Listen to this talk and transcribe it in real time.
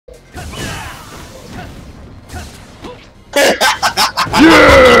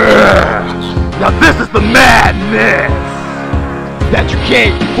Yeah! Now this is the madness that you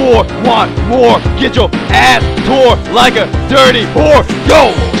came for. Want more? Get your ass tore like a dirty whore.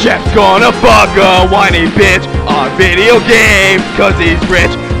 Yo! Geoff's gonna fuck a whiny bitch on video games, cause he's rich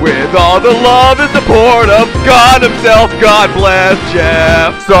with all the love and support of God himself. God bless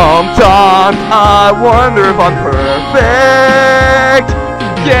Geoff. Sometimes I wonder if I'm perfect.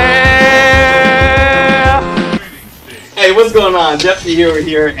 Yeah! Hey, what's going on? Geoff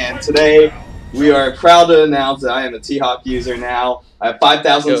here, and today we are proud to announce that I am a T-Hawk user now. I have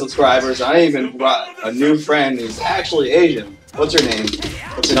 5,000 subscribers. I even brought a new friend who's actually Asian. What's your name?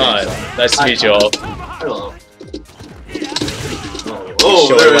 What's your name? Nice to meet you all. Hello. Oh,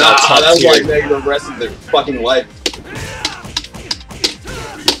 that was like making the rest of their fucking life.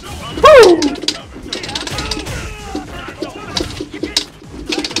 Woo!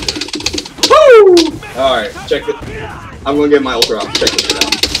 Woo! Alright, check it. I'm gonna get my ultra off. Check this shit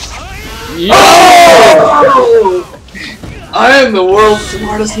out. Yeah. Oh! I am the world's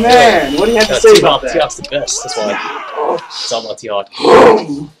smartest man! What do you have to say about that? T-Hawk's the best, that's why. It's all about T-Hawk. I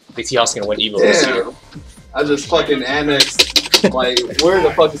think T-Hawk's gonna win Evo this year. I just fucking annexed, like, where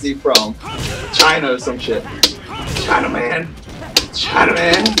the fuck is he from? China or some shit. China man. China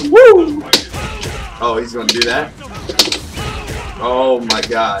man. Woo! Oh, he's gonna do that? Oh my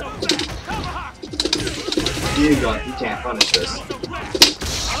god. He can't punish this.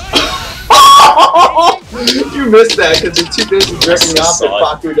 You missed that because you're too busy jerking off at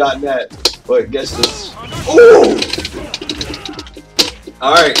Faku.net. But guess this. Ooh!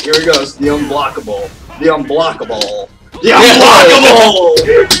 Alright, here we go. It's the unblockable. The unblockable. The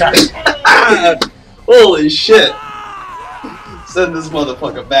unblockable! Holy shit. Send this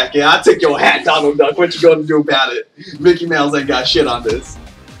motherfucker back in. I took your hat, Donald Duck. What you gonna do about it? Mickey Mouse ain't got shit on this.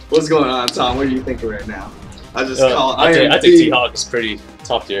 What's going on, Tom? What are you thinking right now? I just call I think T-Hawk is pretty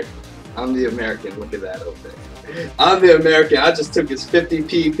top tier. I'm the American. Look at that over there. I'm the American. I just took his 50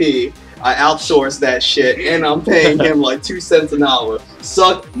 PP. I outsourced that shit, and I'm paying him like 2 cents an hour.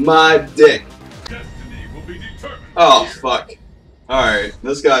 Suck my dick. Oh fuck. Alright,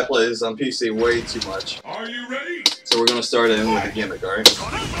 this guy plays on PC way too much. Are you ready? So we're gonna start in with a gimmick, alright?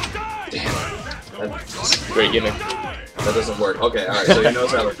 Damn. That's a great gimmick. That doesn't work. Okay, alright, so he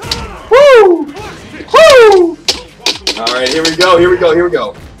knows how to. Woo! Woo! Alright, here we go, here we go, here we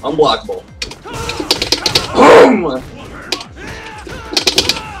go. Unblockable. Boom!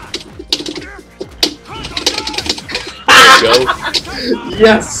 Go.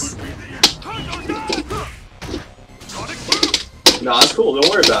 Yes! No, that's cool, don't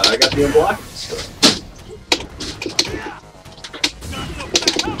worry about it. I got the unblockable stuff.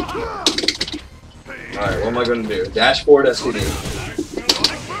 Alright, what am I gonna do? Dash forward SPD.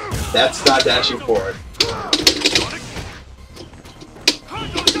 That's not dashing forward.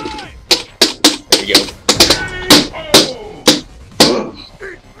 There we go.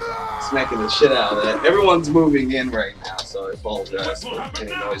 Smacking the shit out of that. Everyone's moving in right now, so I apologize for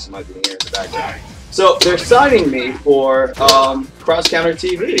any noise you might be hearing in the background. So, they're signing me for cross-counter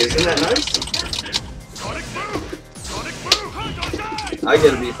TV. Isn't that nice? I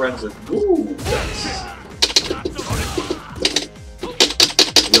get to be friends with... Ooh, that's...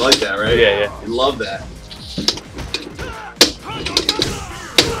 You like that, right? Yeah, yeah. You love that.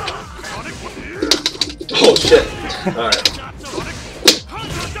 Oh, shit. Alright.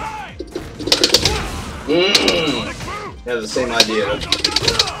 Yeah, the same idea.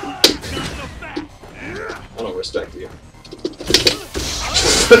 I don't respect you.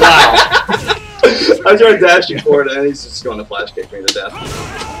 Wow. I tried dashing forward and he's just going to flash kick me to death.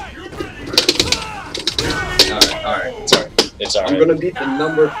 Alright. It's alright. I'm gonna beat the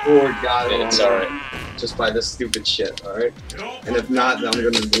number 4 guy. It's alright. Just by this stupid shit, alright? And if not, then I'm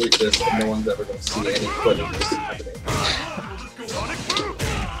gonna delete this and no one's ever gonna see any footage of this happening.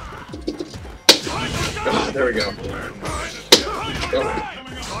 Oh, there we go. Oh.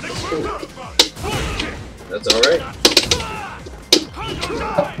 That's alright.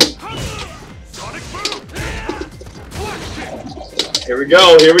 Here we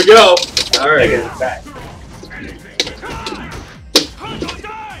go, here we go! Alright.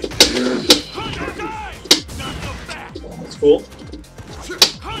 That's cool.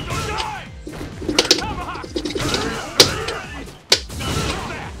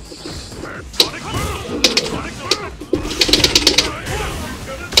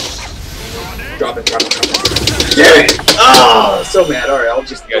 Drop it. Damn it! Oh, so mad. Alright, I'll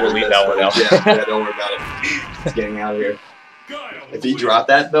just gotta leave that one out. Yeah, don't worry about it. It's getting out of here. If he dropped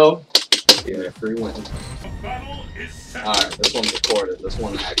that though, yeah, free win. Alright, this one's recorded. This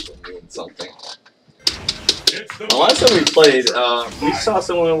one actually means something. The last time we played, we saw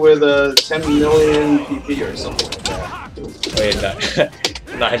someone with a 10 million PP or something like that. Wait,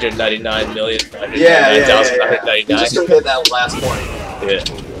 999 million. Yeah. He 999,999. just couldn't hit that last point. Yeah.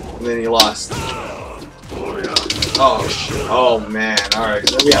 And then he lost. Oh shit. Oh man. Alright.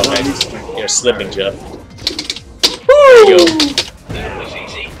 So we have one of these. You're slipping, Geoff. Woo! There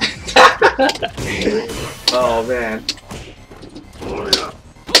you Oh man.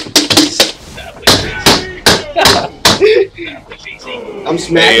 I'm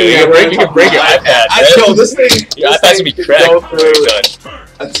smacking you can break your iPad. Yo, this thing. Your This iPad's thing gonna be could cracked go before you're through done.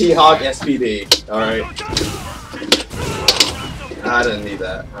 a T-Hawk SPD. Alright. I didn't need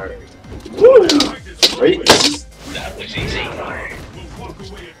that. Alright. Woo! Wait.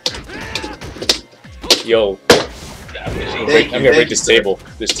 Yo. I'm gonna break this table.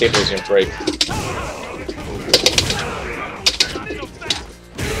 This table is gonna break.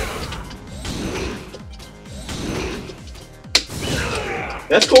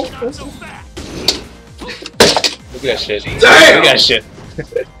 That's cool. That's cool. Look at that shit. Damn! Look at that shit.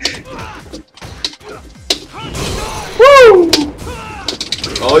 Woo!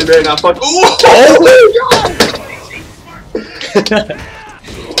 Oh, you better not fuck. Ooh! Oh my god!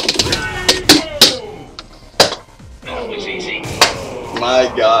 My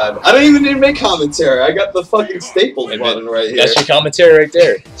god. I don't even need to make commentary. I got the fucking Staples button right here. That's your commentary right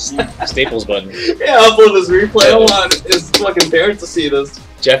there. Staples button. Yeah, I'll upload this replay. I want his fucking parents to see this.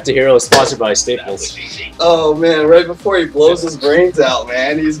 Geoff the Hero is sponsored by Staples. Oh man, right before he blows his brains out,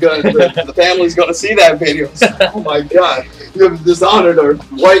 man, he's gonna the family's gonna see that video. Oh my god, you have dishonored our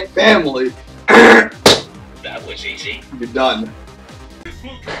white family. That was easy. You're done.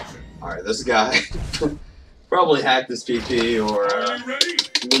 Alright, this guy probably hacked his PP or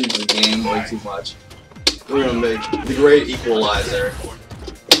leaves the game way too much. We're gonna make the great equalizer.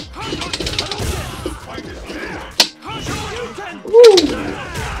 Woo!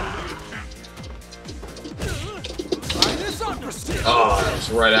 Oh, that was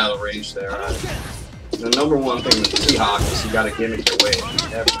right out of range there. The number one thing with T-Hawk is you gotta gimmick your way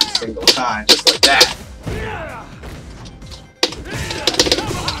every single time, just like that.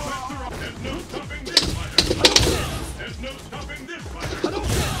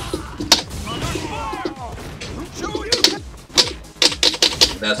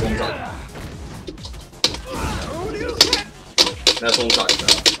 That's what I'm talking about. That's what I'm talking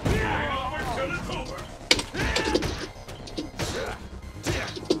about.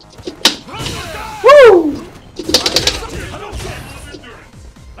 Woo!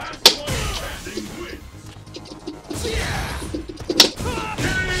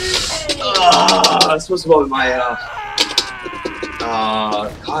 That's supposed to be my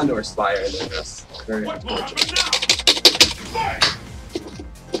Condor Spire. That's very unfortunate.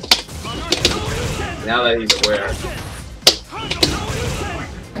 Now that he's aware.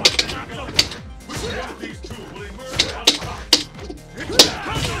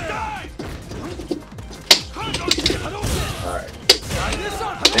 Alright.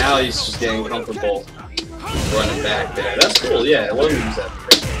 Now he's just getting comfortable running back there. That's cool, yeah, let me use that.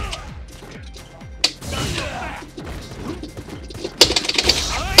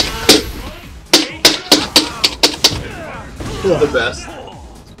 The best.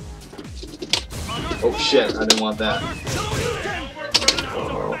 Oh shit, I didn't want that.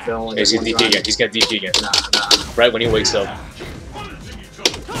 Oh, He's gonna DP again. He's gonna DP again. Nah. Right when he wakes up.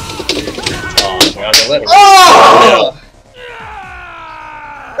 Oh, man, don't let him. Oh!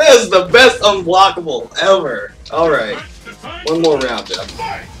 That is the best unblockable ever. Alright. One more round, Geoff.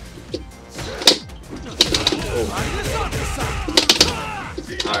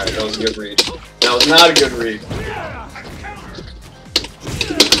 Alright, that was a good read. That was not a good read.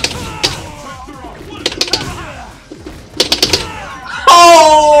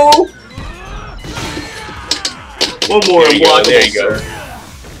 Oh! One more unblockable. There you go.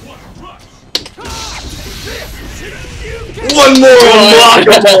 One more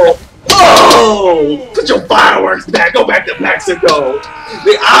unblockable. Oh! Put your fireworks back. Go back to Mexico.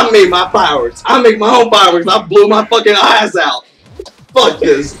 I made my fireworks. I make my own fireworks. I blew my fucking eyes out. Fuck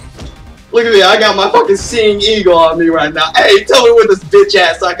this. Look at me. I got my fucking seeing eagle on me right now. Hey, tell me with this bitch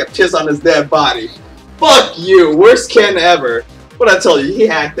ass so I can piss on his dead body. Fuck you. Worst Ken ever. What'd I tell you? He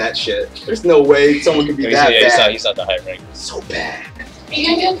hacked that shit. There's no way someone could be that bad. He's not the high rank. So bad. Are you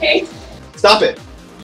gonna be okay? Stop it.